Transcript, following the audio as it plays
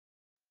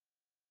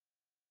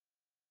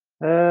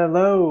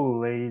Hello,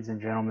 ladies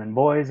and gentlemen,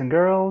 boys and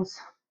girls.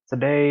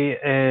 Today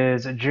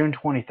is June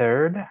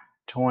 23rd,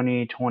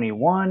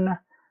 2021.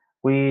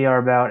 We are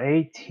about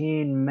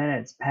 18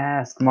 minutes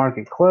past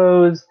market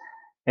close,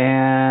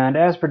 and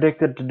as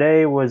predicted,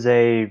 today was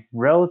a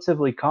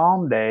relatively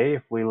calm day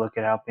if we look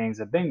at how things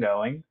have been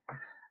going.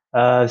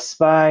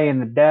 SPY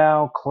and the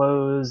Dow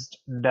closed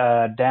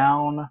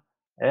down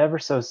ever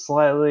so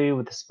slightly,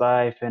 with the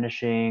SPY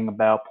finishing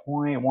about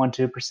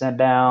 0.12%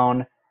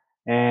 down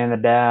and the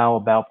Dow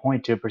about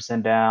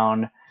 0.2%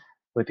 down,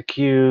 with the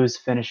Qs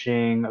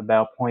finishing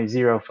about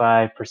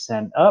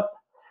 0.05% up.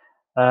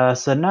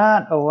 So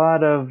not a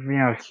lot of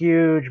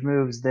huge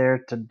moves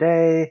there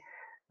today.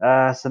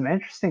 Some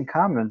interesting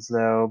comments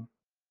though.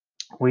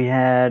 We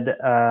had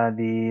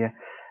the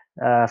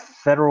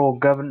Federal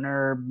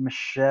Governor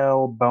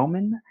Michelle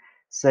Bowman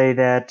say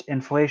that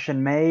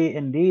inflation may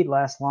indeed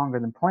last longer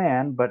than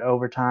planned, but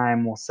over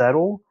time will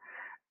settle.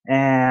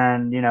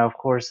 And, of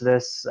course,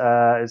 this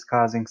is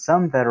causing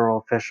some federal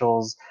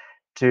officials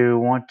to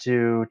want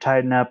to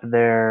tighten up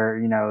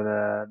their,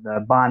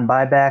 the bond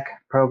buyback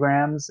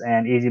programs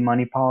and easy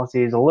money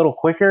policies a little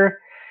quicker.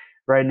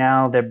 Right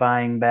now, they're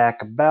buying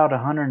back about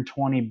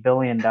 $120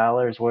 billion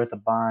worth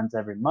of bonds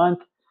every month,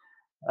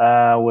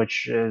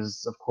 which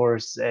is, of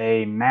course,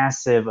 a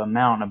massive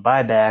amount of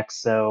buybacks.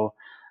 So,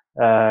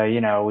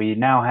 we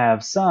now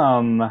have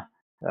some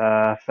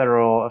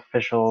federal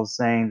officials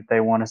saying that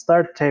they want to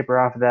start to taper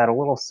off of that a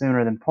little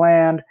sooner than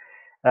planned.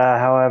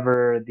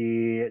 However,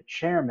 the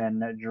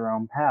chairman,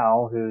 Jerome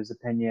Powell, whose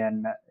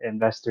opinion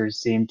investors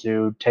seem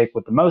to take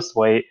with the most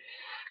weight,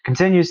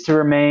 continues to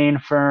remain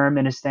firm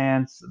in his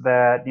stance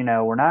that,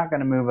 we're not going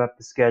to move up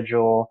the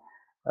schedule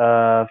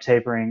of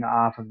tapering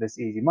off of this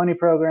easy money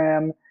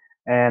program.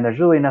 And there's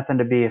really nothing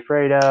to be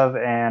afraid of.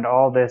 And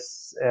all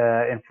this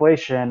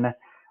inflation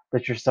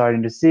that you're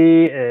starting to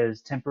see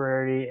is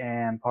temporary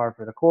and par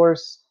for the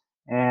course.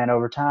 And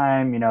over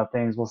time,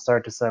 things will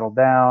start to settle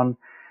down,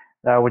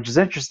 which is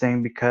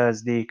interesting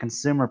because the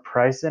consumer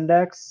price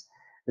index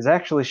is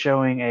actually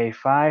showing a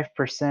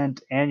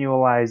 5%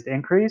 annualized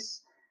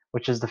increase,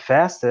 which is the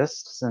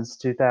fastest since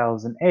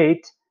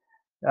 2008.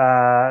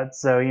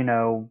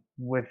 So,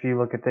 if you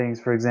look at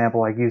things, for example,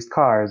 like used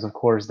cars, of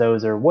course,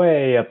 those are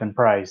way up in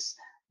price,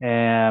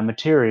 and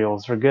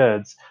materials for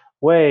goods,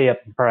 way up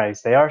in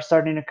price. They are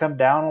starting to come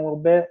down a little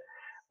bit,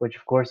 which,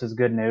 of course, is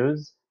good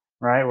news,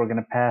 right? We're going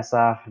to pass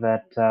off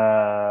that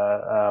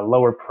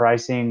lower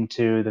pricing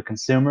to the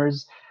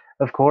consumers,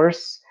 of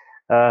course.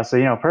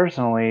 So,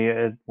 personally,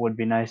 it would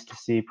be nice to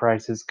see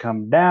prices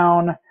come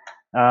down.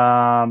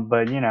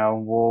 But,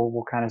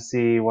 we'll kind of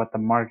see what the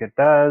market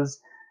does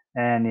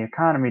and the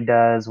economy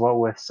does, what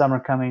with summer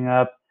coming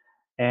up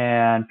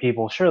and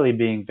people surely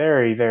being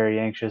very, very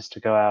anxious to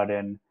go out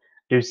and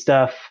do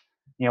stuff,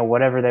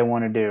 whatever they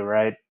want to do,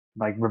 right?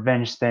 Like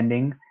revenge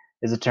spending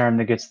is a term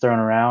that gets thrown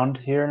around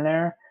here and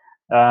there.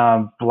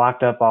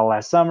 Locked up all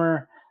last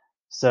summer.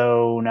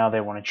 So now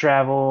they want to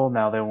travel.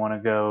 Now they want to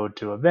go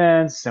to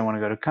events. They want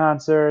to go to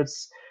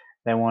concerts.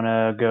 They want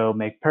to go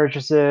make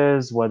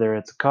purchases, whether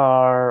it's a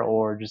car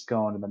or just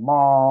going to the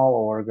mall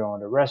or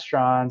going to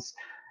restaurants.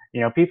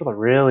 People are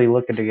really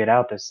looking to get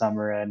out this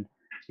summer, and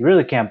you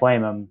really can't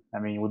blame them. I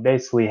mean, we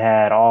basically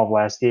had all of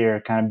last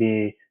year kind of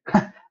be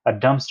a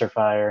dumpster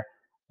fire.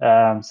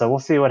 So we'll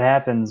see what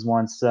happens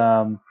once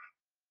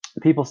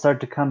people start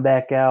to come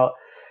back out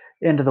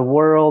into the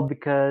world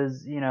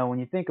because, when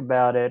you think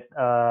about it,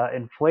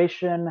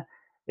 inflation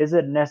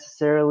isn't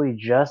necessarily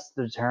just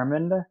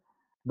determined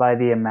by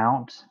the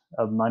amount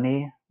of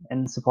money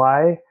in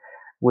supply.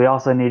 We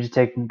also need to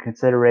take in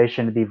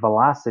consideration the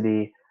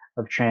velocity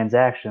of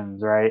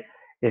transactions, right?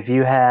 If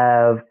you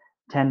have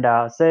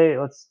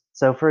 $10,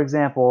 so for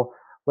example,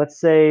 let's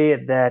say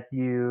that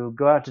you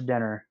go out to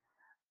dinner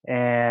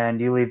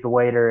and you leave the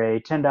waiter a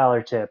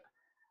 $10 tip.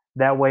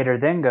 That waiter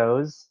then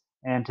goes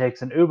and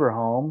takes an Uber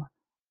home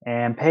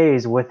and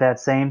pays with that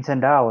same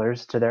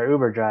 $10 to their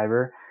Uber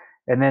driver.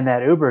 And then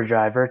that Uber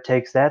driver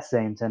takes that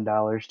same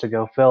 $10 to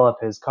go fill up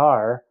his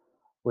car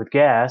with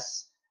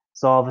gas.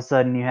 So all of a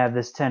sudden you have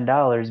this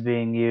 $10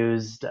 being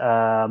used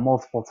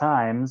multiple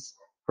times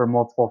for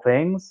multiple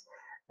things.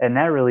 And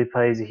that really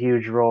plays a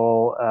huge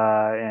role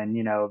in,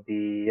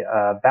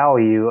 the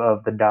value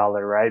of the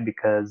dollar, right?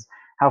 Because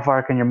how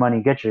far can your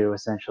money get you,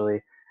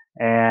 essentially?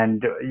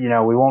 And,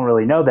 we won't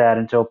really know that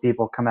until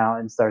people come out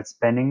and start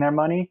spending their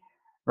money,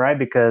 right?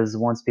 Because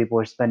once people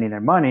are spending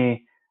their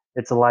money,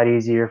 it's a lot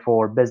easier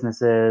for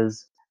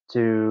businesses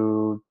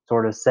to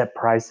sort of set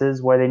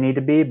prices where they need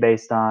to be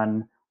based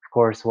on, of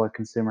course, what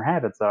consumer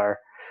habits are.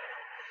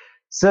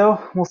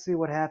 So we'll see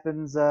what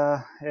happens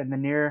in the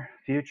near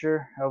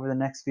future over the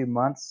next few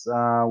months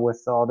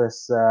with all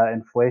this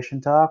inflation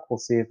talk. We'll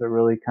see if it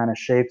really kind of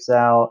shapes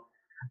out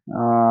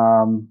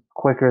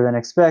quicker than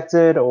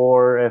expected,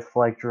 or if,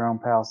 like Jerome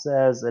Powell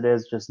says, it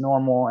is just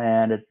normal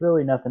and it's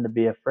really nothing to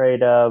be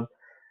afraid of.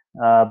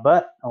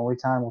 But only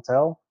time will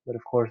tell. But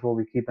of course, we'll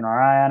be keeping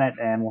our eye on it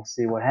and we'll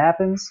see what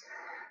happens.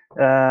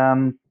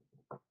 Um,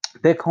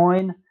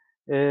 Bitcoin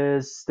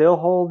is still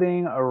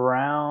holding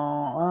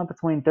around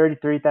between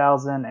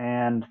 33,000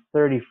 and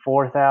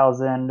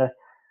 34,000.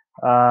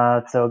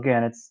 So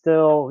again, it's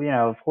still,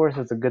 of course,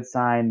 it's a good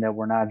sign that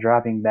we're not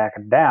dropping back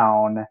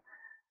down.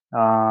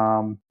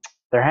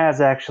 There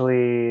has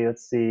actually,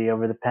 let's see,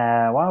 over the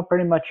past, well,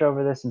 pretty much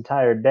over this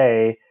entire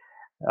day,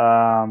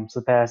 so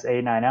the past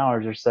 8-9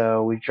 hours or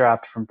so, we've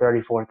dropped from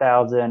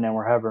 34,000 and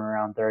we're hovering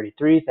around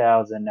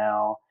 33,000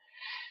 now.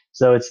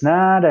 So it's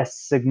not a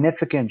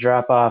significant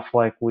drop off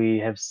like we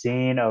have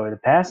seen over the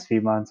past few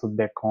months with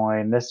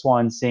Bitcoin. This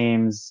one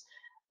seems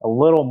a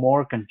little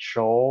more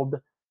controlled,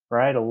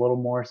 right? A little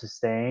more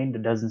sustained.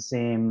 It doesn't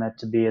seem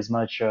to be as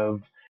much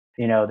of,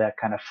 that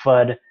kind of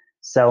FUD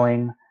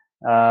selling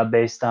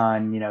based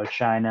on,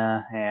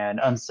 China and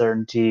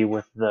uncertainty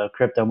with the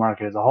crypto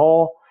market as a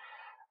whole.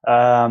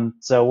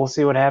 So we'll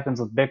see what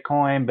happens with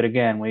Bitcoin. But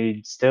again,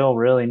 we still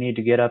really need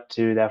to get up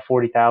to that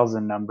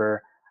 40,000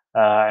 number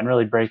and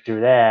really break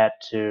through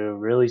that to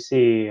really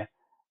see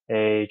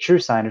a true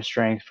sign of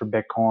strength for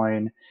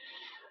Bitcoin.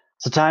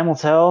 So time will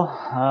tell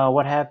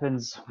what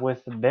happens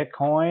with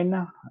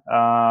Bitcoin.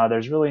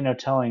 There's really no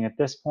telling at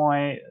this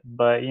point,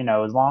 but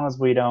as long as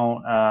we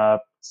don't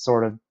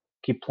sort of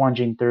keep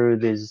plunging through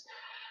these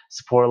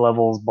support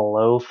levels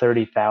below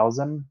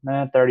 30,000,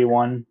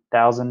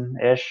 31,000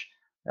 ish,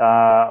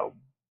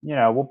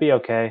 we'll be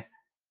okay.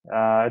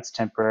 It's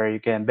temporary.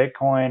 Again,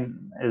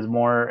 Bitcoin is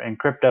more, and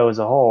crypto as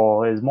a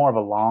whole is more of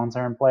a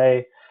long-term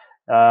play.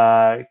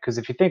 Because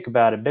if you think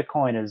about it,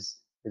 Bitcoin is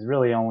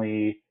really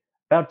only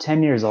about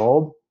 10 years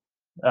old.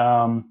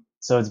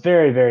 So it's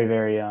very, very,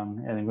 very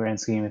young in the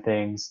grand scheme of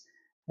things.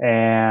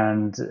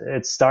 And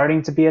it's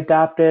starting to be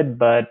adopted,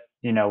 but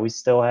we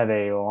still have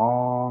a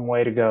long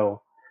way to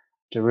go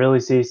to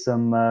really see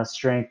some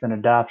strength and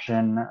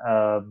adoption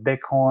of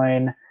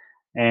Bitcoin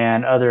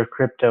and other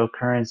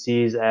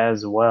cryptocurrencies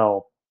as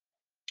well.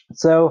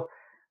 So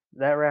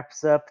that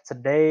wraps up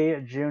today,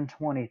 June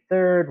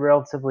 23rd,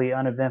 relatively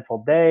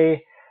uneventful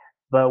day,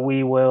 but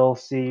we will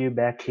see you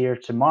back here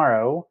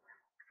tomorrow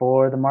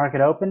for the market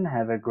open.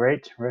 Have a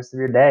great rest of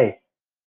your day.